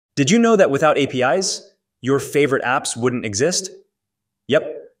Did you know that without APIs, your favorite apps wouldn't exist?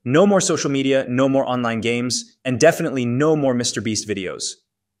 Yep, no more social media, no more online games, and definitely no more MrBeast videos.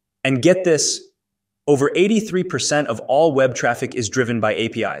 And get this, over 83% of all web traffic is driven by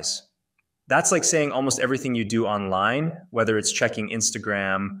APIs. That's like saying almost everything you do online, whether it's checking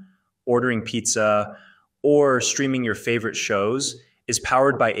Instagram, ordering pizza, or streaming your favorite shows, is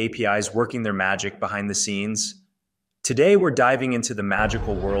powered by APIs working their magic behind the scenes. Today, we're diving into the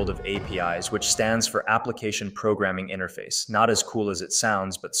magical world of APIs, which stands for Application Programming Interface. Not as cool as it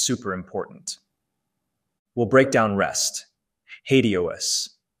sounds, but super important. We'll break down REST, HATEOAS.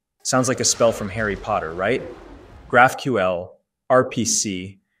 Sounds like a spell from Harry Potter, right? GraphQL,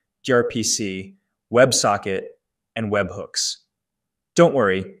 RPC, gRPC, WebSocket, and Webhooks. Don't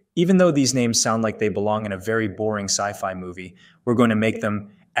worry, even though these names sound like they belong in a very boring sci-fi movie, we're going to make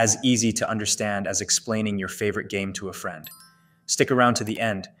them as easy to understand as explaining your favorite game to a friend. Stick around to the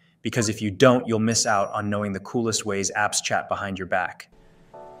end, because if you don't, you'll miss out on knowing the coolest ways apps chat behind your back.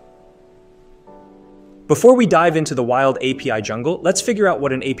 Before we dive into the wild API jungle, let's figure out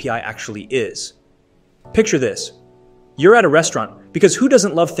what an API actually is. Picture this. You're at a restaurant, because who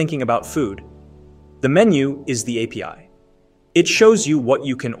doesn't love thinking about food? The menu is the API. It shows you what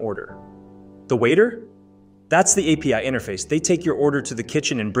you can order. The waiter? That's the API interface. They take your order to the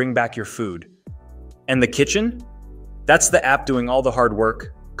kitchen and bring back your food. And the kitchen? That's the app doing all the hard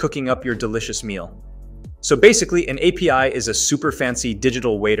work, cooking up your delicious meal. So basically, an API is a super fancy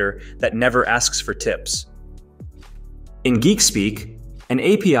digital waiter that never asks for tips. In geek speak, an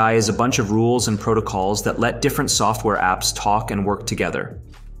API is a bunch of rules and protocols that let different software apps talk and work together.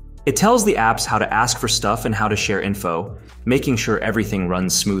 It tells the apps how to ask for stuff and how to share info, making sure everything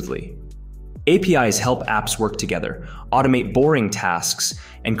runs smoothly. APIs help apps work together, automate boring tasks,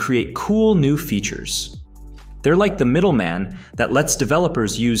 and create cool new features. They're like the middleman that lets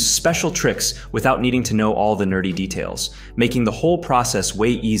developers use special tricks without needing to know all the nerdy details, making the whole process way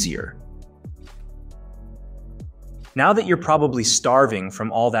easier. Now that you're probably starving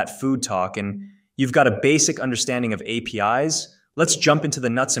from all that food talk and you've got a basic understanding of APIs, let's jump into the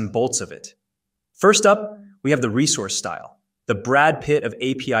nuts and bolts of it. First up, we have the resource style, the Brad Pitt of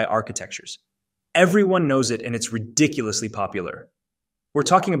API architectures. Everyone knows it and it's ridiculously popular. We're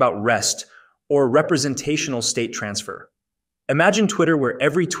talking about REST, or representational state transfer. Imagine Twitter where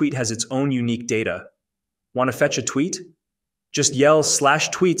every tweet has its own unique data. Want to fetch a tweet? Just yell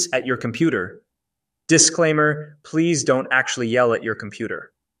 /tweets at your computer. Disclaimer, please don't actually yell at your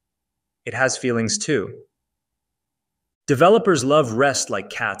computer. It has feelings too. Developers love REST like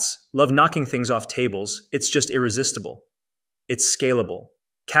cats, love knocking things off tables. It's just irresistible. It's scalable,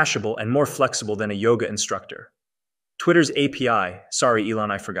 cacheable, and more flexible than a yoga instructor. Twitter's API, sorry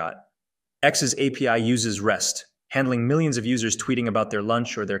Elon, I forgot. X's API uses REST, handling millions of users tweeting about their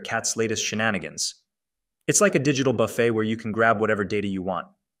lunch or their cat's latest shenanigans. It's like a digital buffet where you can grab whatever data you want,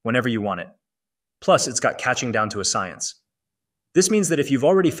 whenever you want it. Plus, it's got catching down to a science. This means that if you've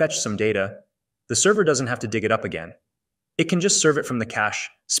already fetched some data, the server doesn't have to dig it up again. It can just serve it from the cache,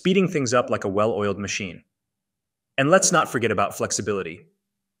 speeding things up like a well-oiled machine. And let's not forget about flexibility.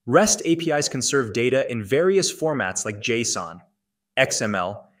 REST APIs can serve data in various formats like JSON,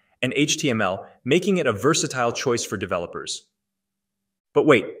 XML, and HTML, making it a versatile choice for developers. But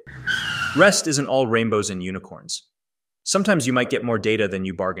wait, REST isn't all rainbows and unicorns. Sometimes you might get more data than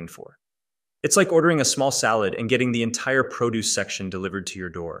you bargained for. It's like ordering a small salad and getting the entire produce section delivered to your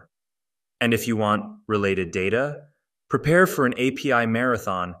door. And if you want related data, prepare for an API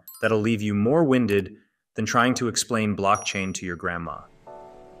marathon that'll leave you more winded than trying to explain blockchain to your grandma.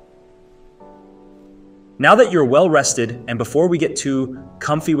 Now that you're well rested, and before we get too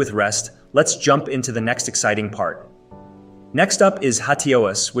comfy with REST, let's jump into the next exciting part. Next up is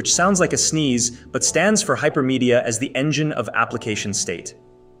HATEOAS, which sounds like a sneeze, but stands for Hypermedia as the engine of application state.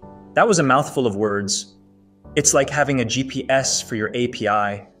 That was a mouthful of words. It's like having a GPS for your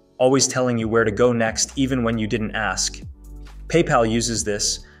API, always telling you where to go next even when you didn't ask. PayPal uses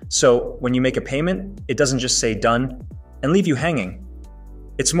this, so when you make a payment, it doesn't just say done and leave you hanging.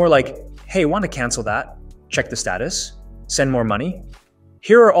 It's more like, hey, want to cancel that? Check the status, send more money.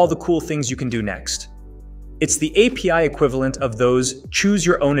 Here are all the cool things you can do next. It's the API equivalent of those choose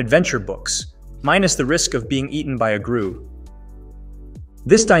your own adventure books, minus the risk of being eaten by a grue.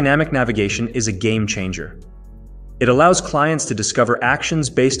 This dynamic navigation is a game changer. It allows clients to discover actions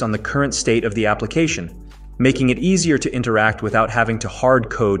based on the current state of the application, making it easier to interact without having to hard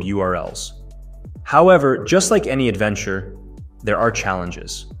code URLs. However, just like any adventure, there are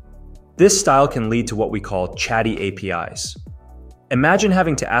challenges. This style can lead to what we call chatty APIs. Imagine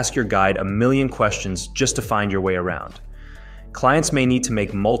having to ask your guide a million questions just to find your way around. clients may need to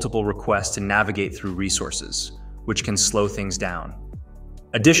make multiple requests to navigate through resources, which can slow things down.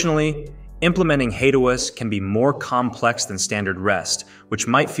 Additionally, implementing HATEOAS can be more complex than standard REST, which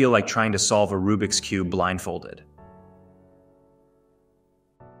might feel like trying to solve a Rubik's Cube blindfolded.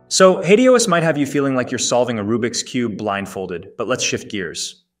 So, HATEOAS might have you feeling like you're solving a Rubik's Cube blindfolded, but let's shift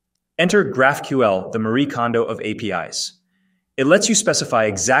gears. Enter GraphQL, the Marie Kondo of APIs. It lets you specify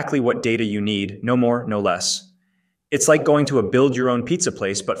exactly what data you need, no more, no less. It's like going to a build-your-own-pizza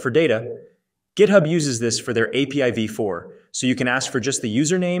place, but for data. GitHub uses this for their API v4, so you can ask for just the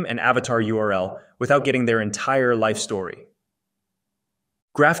username and avatar URL without getting their entire life story.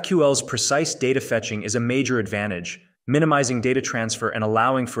 GraphQL's precise data fetching is a major advantage, minimizing data transfer and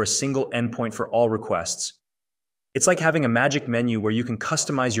allowing for a single endpoint for all requests. It's like having a magic menu where you can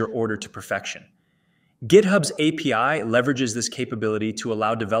customize your order to perfection. GitHub's API leverages this capability to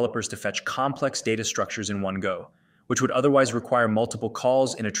allow developers to fetch complex data structures in one go, which would otherwise require multiple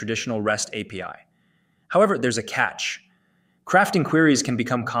calls in a traditional REST API. However, there's a catch. Crafting queries can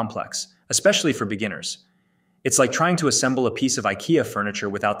become complex, especially for beginners. It's like trying to assemble a piece of IKEA furniture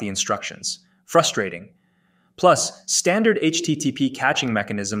without the instructions. Frustrating. Plus, standard HTTP catching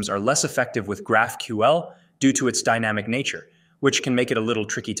mechanisms are less effective with GraphQL due to its dynamic nature, which can make it a little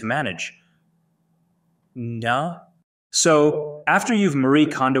tricky to manage. No? So, after you've Marie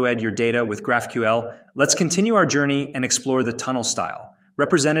Kondo'd your data with GraphQL, let's continue our journey and explore the tunnel style,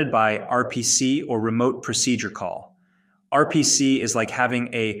 represented by RPC or Remote Procedure Call. RPC is like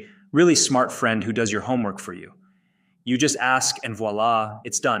having a really smart friend who does your homework for you. You just ask and voila,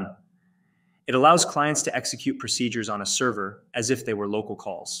 it's done. It allows clients to execute procedures on a server as if they were local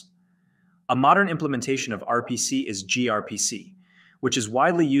calls. A modern implementation of RPC is gRPC, which is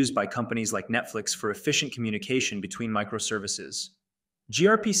widely used by companies like Netflix for efficient communication between microservices.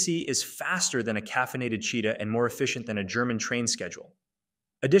 gRPC is faster than a caffeinated cheetah and more efficient than a German train schedule.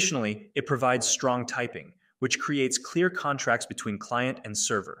 Additionally, it provides strong typing, which creates clear contracts between client and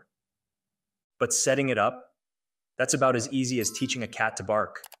server. But setting it up? That's about as easy as teaching a cat to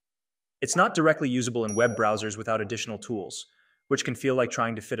bark. It's not directly usable in web browsers without additional tools, which can feel like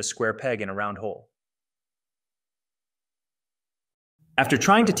trying to fit a square peg in a round hole. After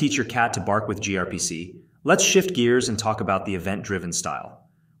trying to teach your cat to bark with gRPC, let's shift gears and talk about the event-driven style,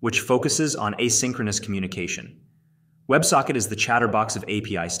 which focuses on asynchronous communication. WebSocket is the chatterbox of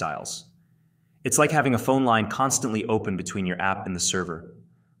API styles. It's like having a phone line constantly open between your app and the server.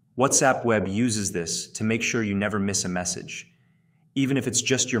 WhatsApp Web uses this to make sure you never miss a message, even if it's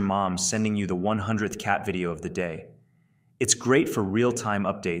just your mom sending you the 100th cat video of the day. It's great for real-time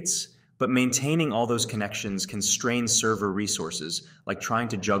updates, but maintaining all those connections can strain server resources, like trying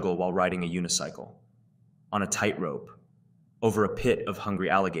to juggle while riding a unicycle, on a tightrope, over a pit of hungry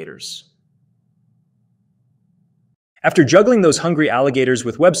alligators. After juggling those hungry alligators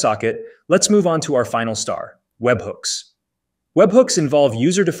with WebSocket, let's move on to our final star, Webhooks. Webhooks involve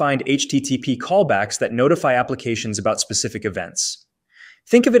user-defined HTTP callbacks that notify applications about specific events.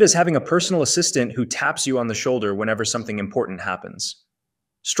 Think of it as having a personal assistant who taps you on the shoulder whenever something important happens.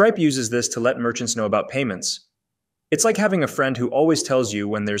 Stripe uses this to let merchants know about payments. It's like having a friend who always tells you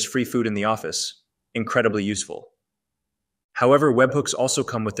when there's free food in the office. Incredibly useful. However, webhooks also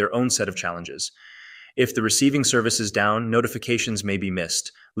come with their own set of challenges. If the receiving service is down, notifications may be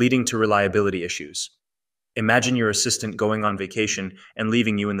missed, leading to reliability issues. Imagine your assistant going on vacation and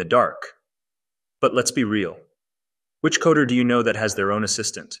leaving you in the dark. But let's be real. Which coder do you know that has their own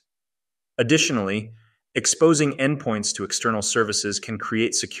assistant? Additionally, exposing endpoints to external services can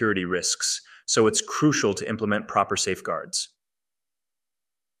create security risks, so it's crucial to implement proper safeguards.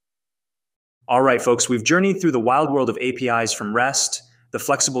 All right, folks, we've journeyed through the wild world of APIs from REST, the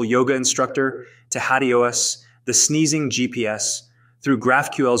flexible yoga instructor, to HATEOAS, the sneezing GPS, through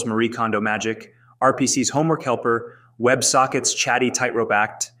GraphQL's Marie Kondo magic, RPC's homework helper, WebSockets' chatty tightrope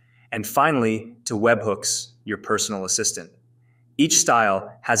act, and finally, to Webhooks, your personal assistant. Each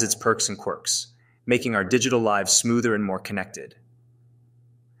style has its perks and quirks, making our digital lives smoother and more connected.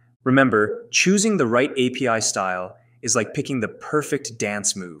 Remember, choosing the right API style is like picking the perfect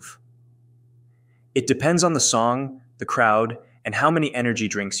dance move. It depends on the song, the crowd, and how many energy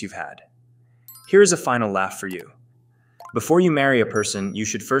drinks you've had. Here is a final laugh for you. Before you marry a person, you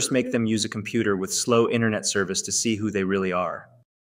should first make them use a computer with slow internet service to see who they really are.